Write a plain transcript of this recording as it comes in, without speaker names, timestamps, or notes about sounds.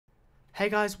Hey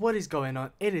guys, what is going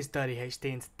on? It is Dirty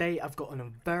HD and today I've got a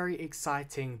very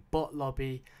exciting bot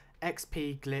lobby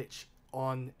XP glitch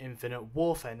on Infinite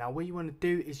Warfare. Now what you want to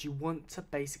do is you want to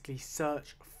basically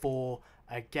search for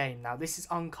a game. Now this is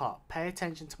uncut. Pay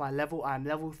attention to my level. I'm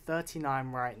level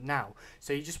 39 right now.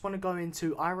 So you just want to go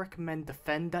into, I recommend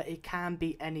Defender. It can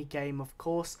be any game of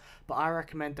course, but I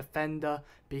recommend Defender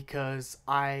because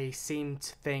I seem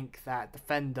to think that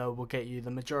Defender will get you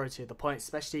the majority of the points,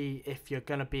 especially if you're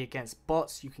going to be against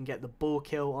bots. You can get the ball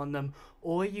kill on them,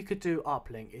 or you could do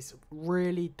uplink. It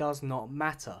really does not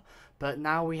matter. But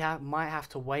now we might have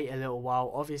to wait a little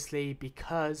while, obviously,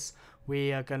 because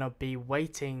we are going to be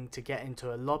waiting to get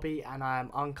into a lobby and I am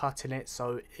uncutting it,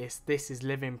 so this is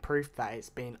living proof that it's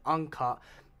been uncut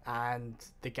and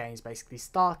the game's basically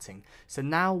starting. So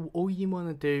now all you want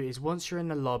to do is once you're in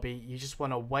the lobby, you just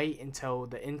want to wait until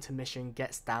the intermission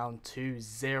gets down to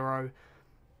 0,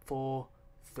 4,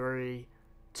 3,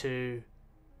 2,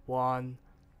 1.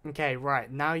 Okay,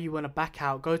 right, now you want to back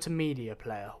out, go to media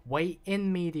player, wait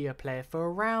in media player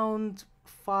for around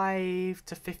 5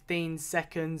 to 15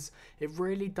 seconds. It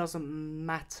really doesn't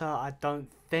matter, I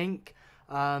don't think.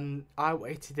 I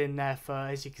waited in there for,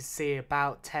 as you can see,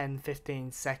 about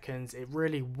 10-15 seconds. It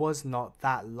really was not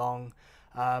that long,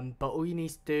 but all you need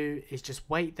to do is just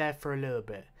wait there for a little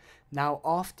bit. Now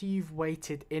after you've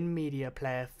waited in media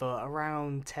player for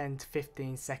around 10 to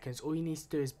 15 seconds, all you need to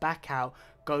do is back out,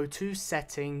 go to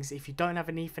settings. If you don't have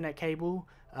an Ethernet cable,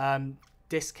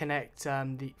 disconnect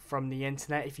from the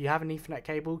internet. If you have an Ethernet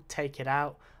cable, take it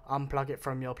out, unplug it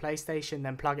from your PlayStation,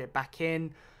 then plug it back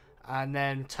in, and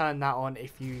then turn that on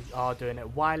if you are doing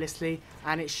it wirelessly,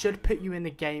 and it should put you in the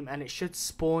game and it should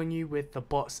spawn you with the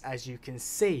bots, as you can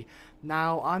see.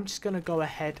 Now I'm just going to go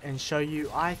ahead and show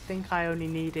you. I think I only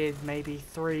needed maybe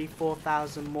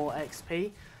 3,000-4,000 more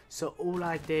XP, so all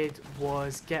I did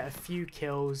was get a few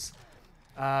kills,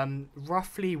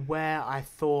 roughly where I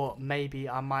thought maybe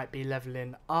I might be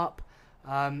leveling up.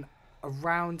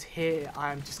 Around here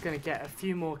I'm just going to get a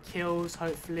few more kills,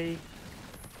 hopefully.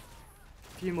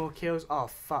 Few more kills. Oh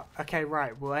fuck. Okay,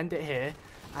 right, we'll end it here,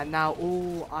 and now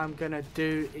all I'm gonna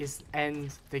do is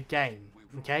end the game.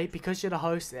 Okay, because you're the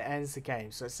host, it ends the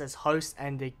game. So it says host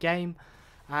ended game,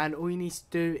 and all you need to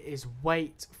do is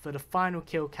wait for the final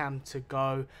kill cam to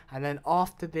go, and then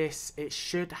after this it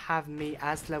should have me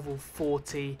as level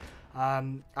 40.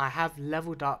 I have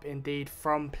leveled up indeed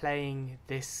from playing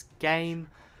this game.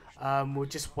 We'll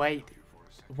just wait.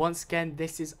 Once again,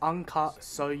 this is uncut,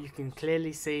 so you can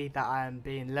clearly see that I am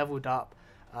being leveled up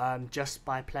just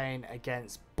by playing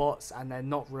against bots, and they're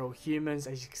not real humans.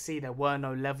 As you can see, there were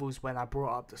no levels when I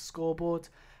brought up the scoreboard,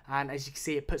 and as you can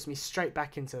see, it puts me straight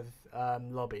back into the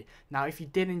lobby. Now if you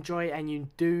did enjoy it and you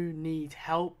do need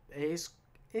help, it's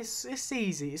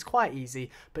easy, it's quite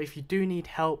easy, but if you do need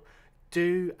help,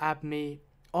 do add me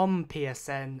on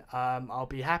PSN. I'll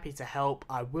be happy to help.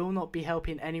 I will not be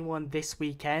helping anyone this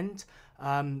weekend.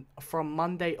 From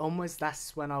Monday onwards,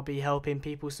 that's when I'll be helping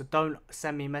people, so don't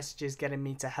send me messages getting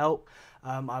me to help.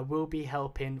 I will be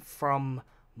helping from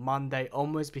Monday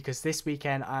onwards because this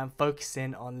weekend I am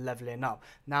focusing on leveling up.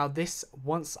 Now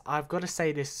I've got to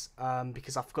say this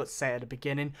because I forgot to say it at the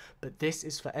beginning, but this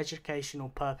is for educational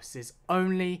purposes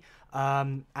only,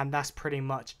 and that's pretty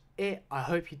much it. I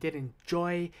hope you did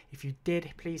enjoy. If you did,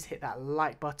 please hit that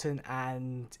like button,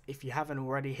 and if you haven't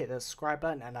already, hit the subscribe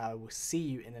button, and I will see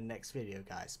you in the next video,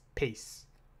 guys. Peace.